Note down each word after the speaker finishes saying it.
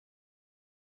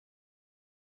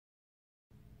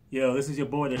Yo, this is your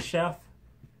boy, the chef,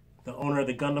 the owner of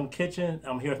the Gundam Kitchen.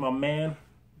 I'm here with my man,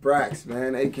 Brax,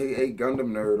 man, aka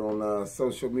Gundam Nerd on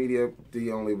social media.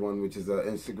 The only one, which is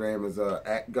Instagram, is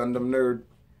at Gundam Nerd,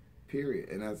 period,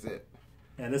 and that's it.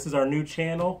 and this is our new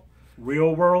channel,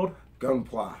 Real World.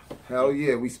 Gunpla. Hell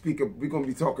yeah, we're gonna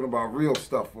be talking about real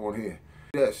stuff on here.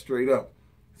 Yeah, straight up.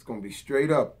 It's gonna be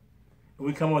straight up. And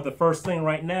we come with the first thing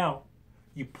right now.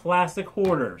 You plastic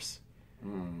hoarders.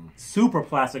 Super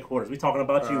plastic hoarders. We talking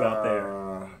about you out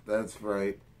there. That's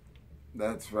right.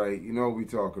 That's right. You know what we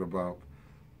talking about.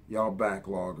 Y'all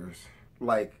backloggers.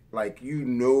 Like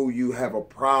you have a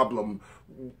problem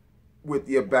with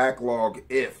your backlog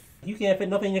if You can't fit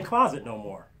nothing in your closet no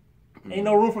more. Ain't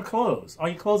no room for clothes. All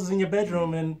your clothes is in your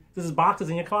bedroom and this is boxes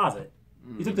in your closet.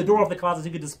 You took the door off the closet so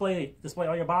you could display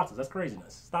all your boxes. That's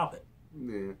craziness. Stop it.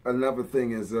 Yeah. Another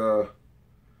thing is,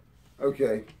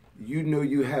 okay, you know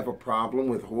you have a problem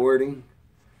with hoarding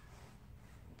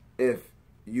if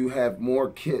you have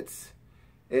more kits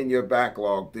in your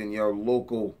backlog than your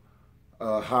local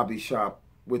hobby shop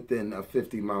within a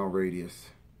 50-mile radius.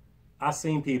 I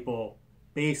seen people,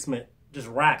 basement, just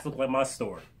racks look like my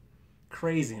store.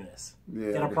 Craziness.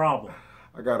 Yeah, Got a problem.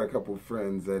 I got a couple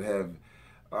friends that have,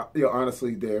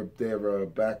 honestly, their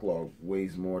backlog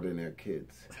weighs more than their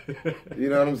kids. You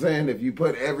know what I'm saying? If you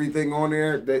put everything on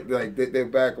there, their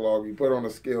backlog, you put on a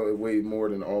scale, it weighs more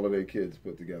than all of their kids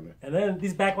put together. And then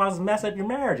these backlogs mess up your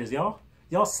marriages, y'all.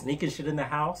 Y'all sneaking shit in the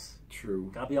house.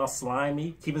 True. Gotta be all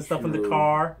slimy, keeping stuff in the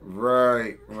car.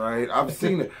 Right, right. I've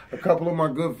seen it. A couple of my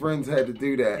good friends had to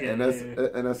do that,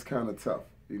 and that's kind of tough.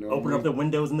 You know, Open up the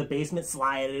windows in the basement,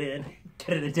 slide it in,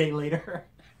 get it a day later.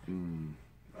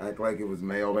 Act like it was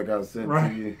mail that got sent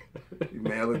to you. You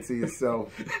mail it to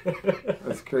yourself.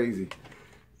 That's crazy.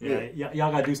 Yeah,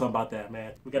 y'all gotta do something about that,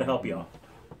 man. We gotta help y'all.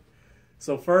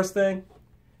 So first thing,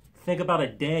 think about a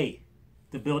day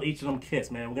to build each of them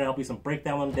kits, man. We're gonna help you break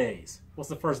down them days. What's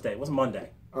the first day? What's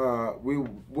Monday?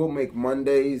 We'll make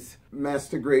Mondays,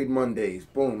 master grade Mondays.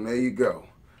 Boom, there you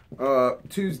go.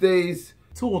 Tuesdays.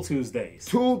 Tool Tuesdays.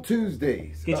 Tool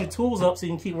Tuesdays. Get your tools up so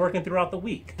you can keep working throughout the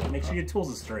week. Make sure your tools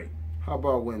are straight. How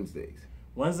about Wednesdays?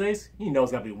 Wednesdays? You know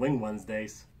it's gotta be wing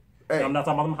Wednesdays. Hey. No, I'm not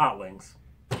talking about them hot wings.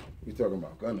 We're talking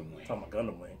about Gundam Wing. I'm talking about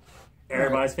Gundam Wing.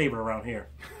 Everybody's favorite around here.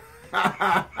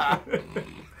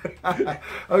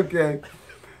 Okay.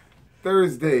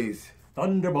 Thursdays.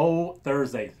 Thunderbolt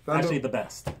Thursdays. Actually the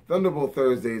best. Thunderbolt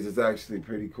Thursdays is actually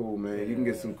pretty cool, man. Yeah. You can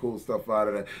get some cool stuff out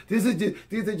of that. These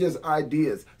are just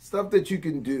ideas, stuff that you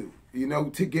can do, you know,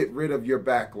 to get rid of your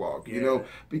backlog, you know,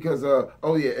 because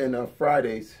and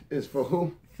Fridays is for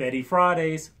who? Fetty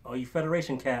Fridays, all you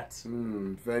Federation cats.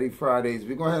 Fetty Fridays.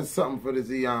 We're gonna have something for the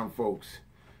Xeon folks.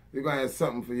 We're gonna have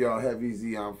something for y'all heavy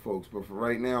Xeon folks, but for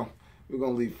right now, we're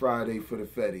gonna leave Friday for the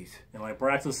Fetties. And like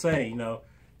Brax was saying, you know,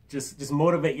 just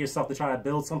motivate yourself to try to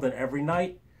build something every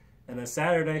night, and then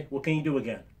Saturday, what can you do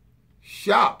again?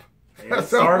 Shop. Yeah, that's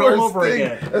start all over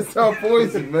again. That's our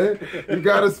poison, man. You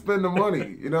gotta spend the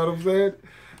money. You know what I'm saying?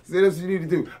 See, that's what you need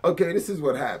to do. Okay, this is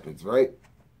what happens, right?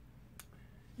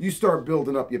 You start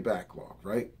building up your backlog,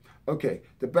 right? Okay,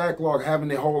 the backlog, having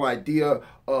the whole idea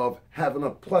of having a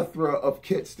plethora of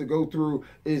kits to go through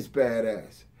is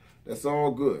badass. That's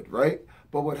all good, right?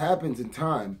 But what happens in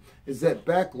time is that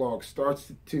backlog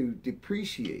starts to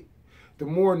depreciate. The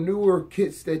more newer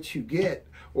kits that you get,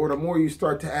 or the more you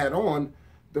start to add on,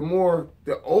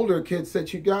 the older kits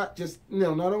that you got, just, you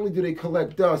know, not only do they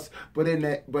collect dust, but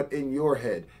in your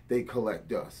head, they collect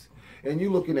dust. And you're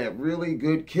looking at really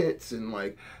good kits and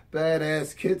like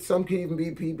badass kits. Some can even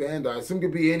be P Bandai. Some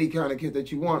could be any kind of kit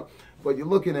that you want. But you're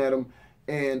looking at them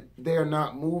and they're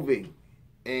not moving.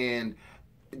 And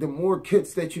the more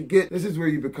kits that you get, this is where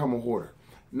you become a hoarder.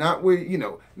 Not where,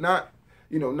 not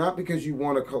because you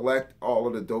want to collect all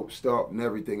of the dope stuff and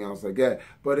everything else like that.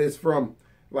 But it's from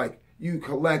like you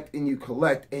collect and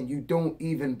you don't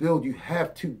even build. You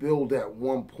have to build at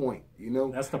one point, you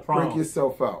know? That's the problem. Break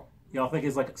yourself out. Y'all think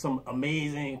it's like some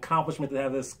amazing accomplishment to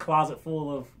have this closet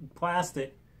full of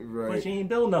plastic, right? But you ain't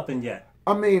built nothing yet.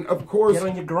 I mean, of course. Get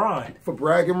on your grind. For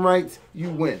bragging rights, you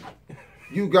win.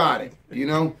 You got it, you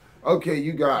know? Okay,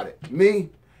 you got it.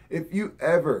 Me, if you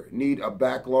ever need a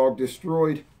backlog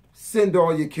destroyed, send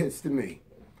all your kits to me.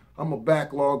 I'm a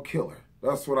backlog killer.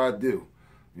 That's what I do,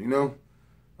 you know?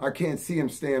 I can't see him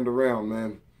stand around,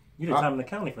 man. You did time in the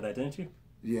county for that, didn't you?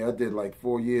 Yeah, I did like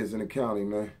 4 years in the county,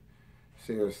 man.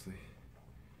 Seriously.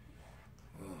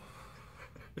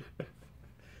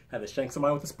 Had to shank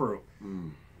somebody with a sprue.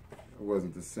 It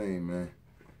wasn't the same, man.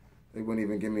 They wouldn't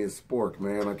even give me a spork,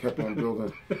 man. I kept on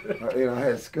building. I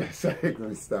had let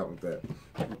me stop with that.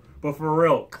 But for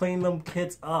real, clean them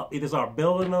kits up. Either start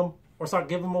building them or start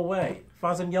giving them away.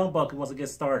 Find some young buck who wants to get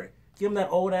started. Give them that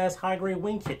old ass high grade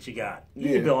wing kit you got.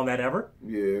 You ain't building that ever.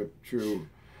 Yeah, true.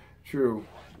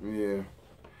 Yeah.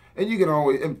 And you can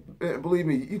always, and believe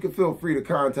me, you can feel free to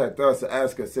contact us to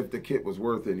ask us if the kit was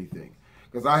worth anything.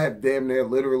 Because I have damn near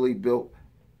literally built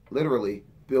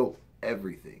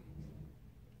everything.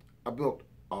 I built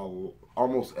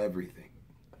almost everything.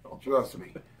 Trust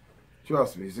me.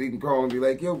 So you can call and be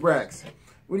like, yo, Brax,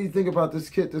 what do you think about this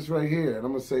kit that's right here? And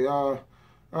I'm going to say, all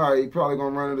right, you're probably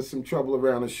going to run into some trouble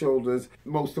around the shoulders.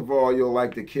 Most of all, you'll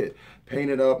like the kit.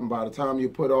 Paint it up, and by the time you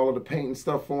put all of the paint and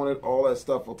stuff on it, all that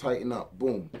stuff will tighten up.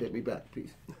 Boom. Hit me back.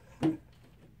 Peace.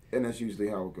 And that's usually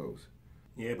how it goes.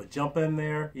 Yeah, but jump in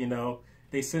there, you know.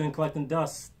 They sit and collecting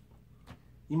dust.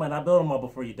 You might not build them up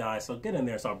before you die, so get in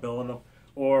there and start building them.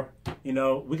 Or, you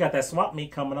know, we got that swap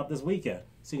meet coming up this weekend.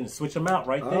 So you can switch them out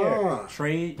right there.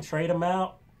 Trade them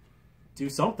out. Do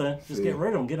something. Just get rid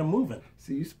of them. Get them moving.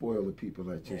 See, you spoil the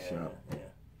people at your shop. Yeah.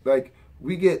 Like,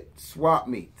 we get swap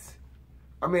meets.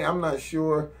 I mean, I'm not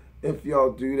sure if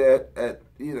y'all do that at,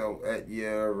 you know, at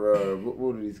your,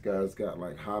 what do these guys got?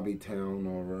 Like Hobby Town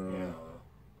or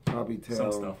Hobby Town.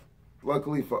 Some stuff.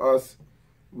 Luckily for us,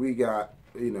 we got,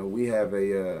 you know, we have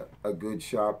a good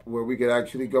shop where we could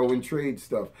actually go and trade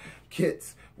stuff.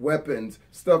 Kits, weapons,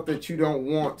 stuff that you don't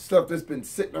want, stuff that's been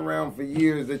sitting around for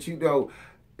years that you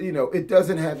know, it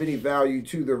doesn't have any value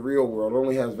to the real world. It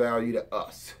only has value to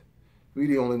us. We're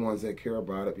the only ones that care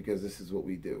about it because this is what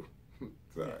we do.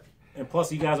 Sorry. And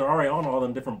plus, you guys are already on all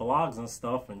them different blogs and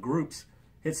stuff and groups.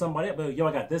 Hit somebody up, but yo,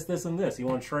 I got this, and this. You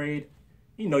want to trade?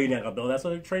 You know you're not going to build that,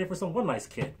 so trade it for some one nice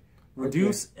kit.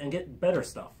 Reduce and get better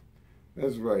stuff.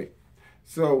 That's right.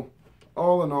 So,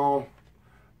 all in all,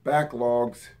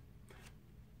 backlogs.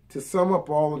 To sum up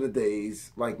all of the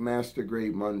days, like Master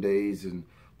Grade Mondays and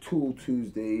Tool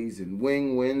Tuesdays and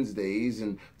Wing Wednesdays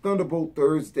and Thunderbolt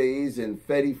Thursdays and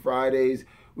Fetty Fridays,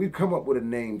 we've come up with a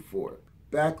name for it.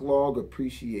 Backlog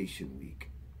Appreciation Week.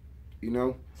 You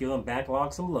know? Give them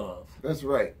backlog some love. That's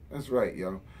right,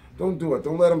 yo. Don't do it.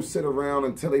 Don't let them sit around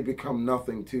until they become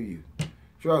nothing to you.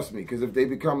 Trust me, because if they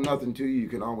become nothing to you, you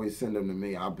can always send them to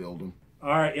me. I'll build them. All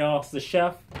right, y'all. It's the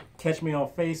chef. Catch me on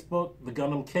Facebook, The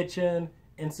Gundam Kitchen,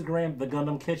 Instagram, The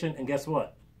Gundam Kitchen, and guess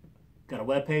what? Got a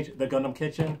webpage, The Gundam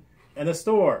Kitchen, and the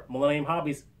store, Millennium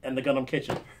Hobbies and The Gundam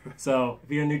Kitchen. So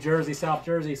if you're in New Jersey, South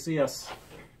Jersey, see us.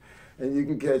 And you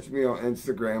can catch me on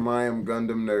Instagram. I am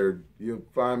Gundam Nerd. You'll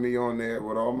find me on there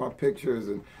with all my pictures,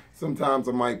 and sometimes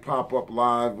I might pop up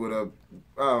live with a,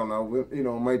 I don't know, you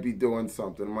know, might be doing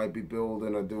something, might be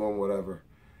building or doing whatever.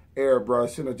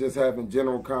 Airbrushing or just having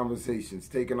general conversations,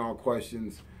 taking all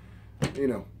questions. You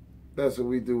know, that's what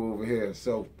we do over here.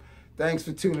 So, thanks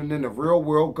for tuning in to Real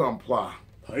World Gunpla.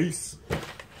 Peace.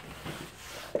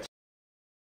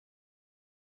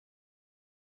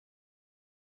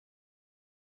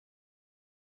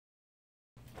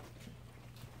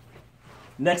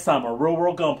 Next time on Real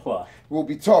World Gunpla, we'll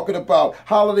be talking about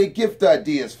holiday gift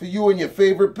ideas for you and your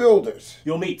favorite builders.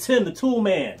 You'll meet Tim the Tool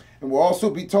Man. And we'll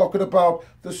also be talking about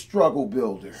the struggle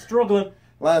builder. Struggling.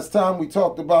 Last time we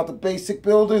talked about the basic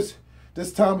builders.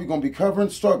 This time we're going to be covering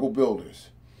struggle builders.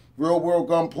 Real World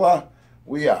Gunpla,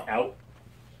 we out. Out.